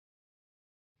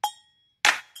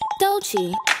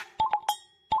Dochi,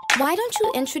 why don't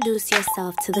you introduce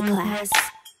yourself to the class?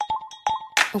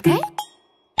 Okay?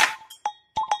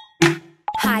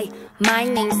 Hi, my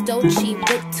name's Dochi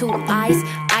with 2 eyes.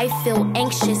 I feel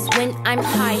anxious when I'm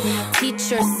high.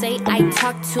 Teachers say I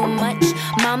talk too much.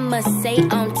 Mama say I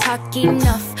don't talk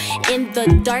enough. In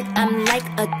the dark, I'm like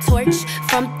a torch.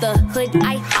 From the hood,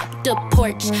 I hop the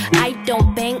porch. I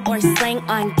don't bang or slang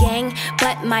on gang,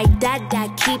 but my dad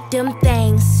keep them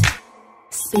things.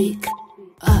 Speak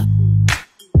up.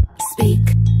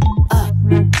 Speak up.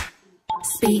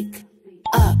 Speak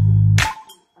up.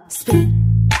 Speak.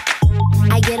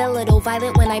 I get a little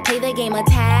violent when I play the game of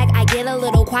tag. I get a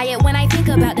little quiet when I think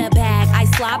about the bag. I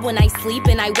slob when I sleep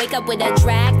and I wake up with a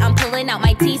drag. I'm pulling out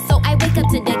my teeth so I wake up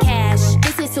to the cash.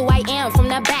 This is who I am from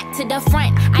the back to the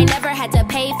front. I never had to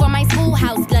pay for my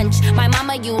schoolhouse lunch. My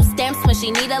mama used stamps when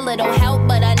she need a little help,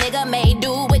 but a nigga made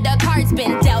do with the cards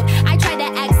been dealt. I tried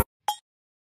to ask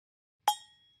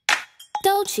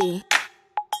Dochi,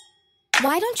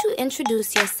 why don't you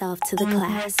introduce yourself to the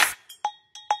class?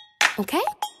 Okay?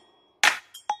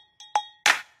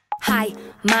 Hi,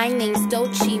 my name's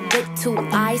Dochi with 2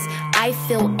 eyes. I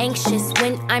feel anxious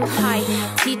when I'm high.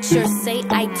 Teachers say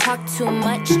I talk too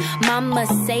much. Mama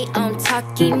say I don't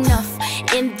talk enough.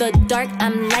 In the dark,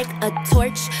 I'm like a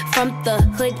torch. From the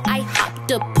hood, I hop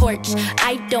the porch.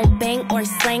 I don't bang or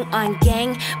slang on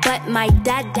gang, but my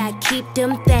dad keep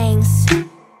them things.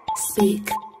 Speak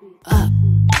up.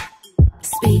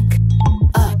 Speak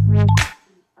up.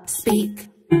 Speak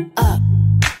up.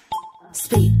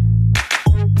 Speak.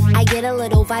 I get a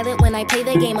little violent when I play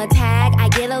the game of tag. I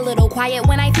get a little quiet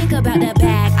when I think about the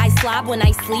bag. I slob when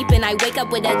I sleep and I wake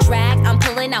up with a drag. I'm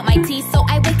pulling out my teeth so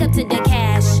I wake up to the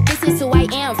cash. This is who I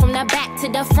am from the back to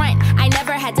the front. I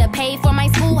never had to pay for my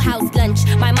schoolhouse lunch.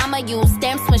 My mama used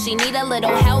stamps when she need a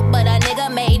little help, but a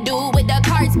nigga made do with the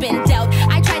cards been dealt.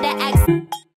 I tried to ask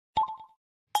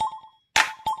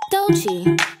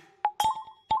Dochi,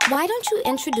 why don't you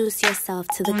introduce yourself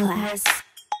to the class?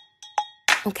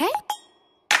 Okay?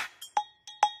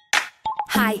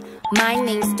 Hi, my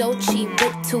name's Dochi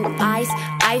with 2 eyes.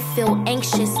 I feel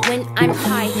anxious when I'm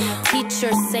high.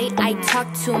 Teachers say I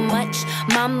talk too much.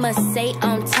 Mama say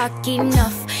I don't talk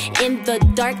enough. In the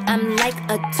dark, I'm like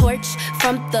a torch.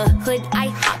 From the hood, I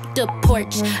hop the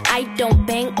porch. I don't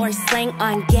bang or slang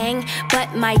on gang,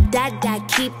 but my dad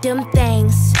keep them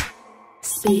things.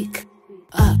 Speak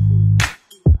up.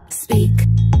 Speak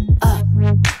up.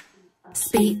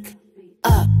 Speak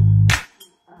up.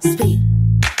 Speak.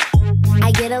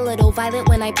 I get a little violent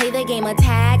when I play the game of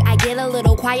tag. I get a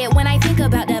little quiet when I think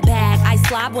about the bag. I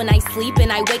slob when I sleep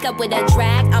and I wake up with a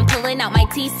drag. I'm pulling out my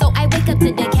teeth so I wake up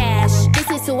to the cash. This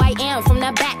is who I am from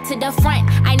the back to the front.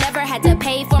 I never had to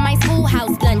pay for my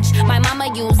schoolhouse lunch. My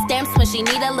mama used stamps when she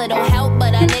need a little help,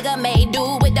 but a nigga made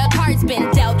do with the cards been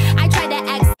dealt. I tried to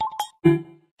ask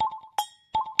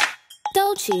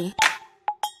Dochi,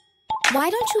 why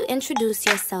don't you introduce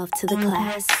yourself to the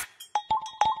class?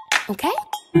 Okay?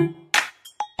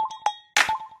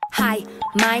 Hi,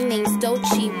 my name's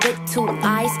Dochi with 2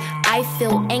 eyes. I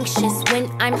feel anxious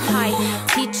when I'm high.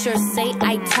 Teachers say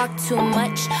I talk too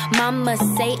much. Mama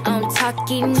say I don't talk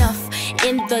enough.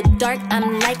 In the dark,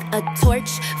 I'm like a torch.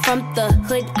 From the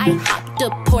hood, I hop the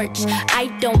porch. I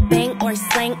don't bang or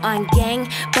slang on gang,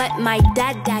 but my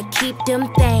dad keep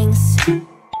them things.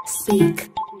 Speak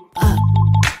up.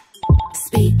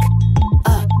 Speak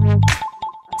up.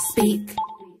 Speak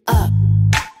up.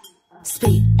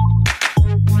 Speak.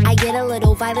 I get a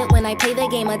little violent when I play the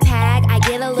game of tag. I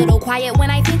get a little quiet when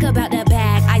I think about the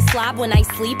bag. I slob when I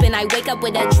sleep and I wake up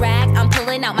with a drag. I'm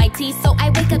pulling out my teeth so I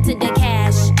wake up to the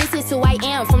cash. This is who I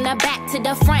am from the back to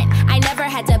the front. I never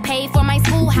had to pay for my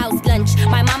schoolhouse lunch.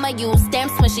 My mama used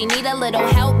stamps when she need a little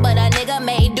help, but a nigga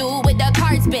made do with the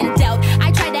cards been dealt.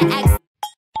 I tried to ask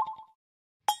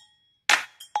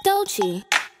Dochi,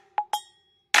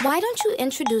 why don't you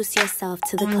introduce yourself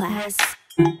to the class?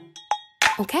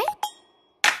 Okay?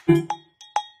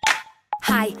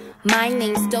 Hi, my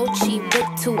name's Dochi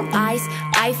with 2 eyes.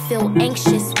 I feel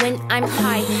anxious when I'm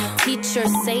high.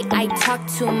 Teachers say I talk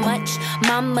too much.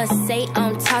 Mama say I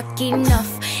don't talk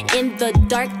enough. In the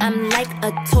dark, I'm like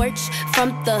a torch. From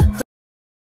the hood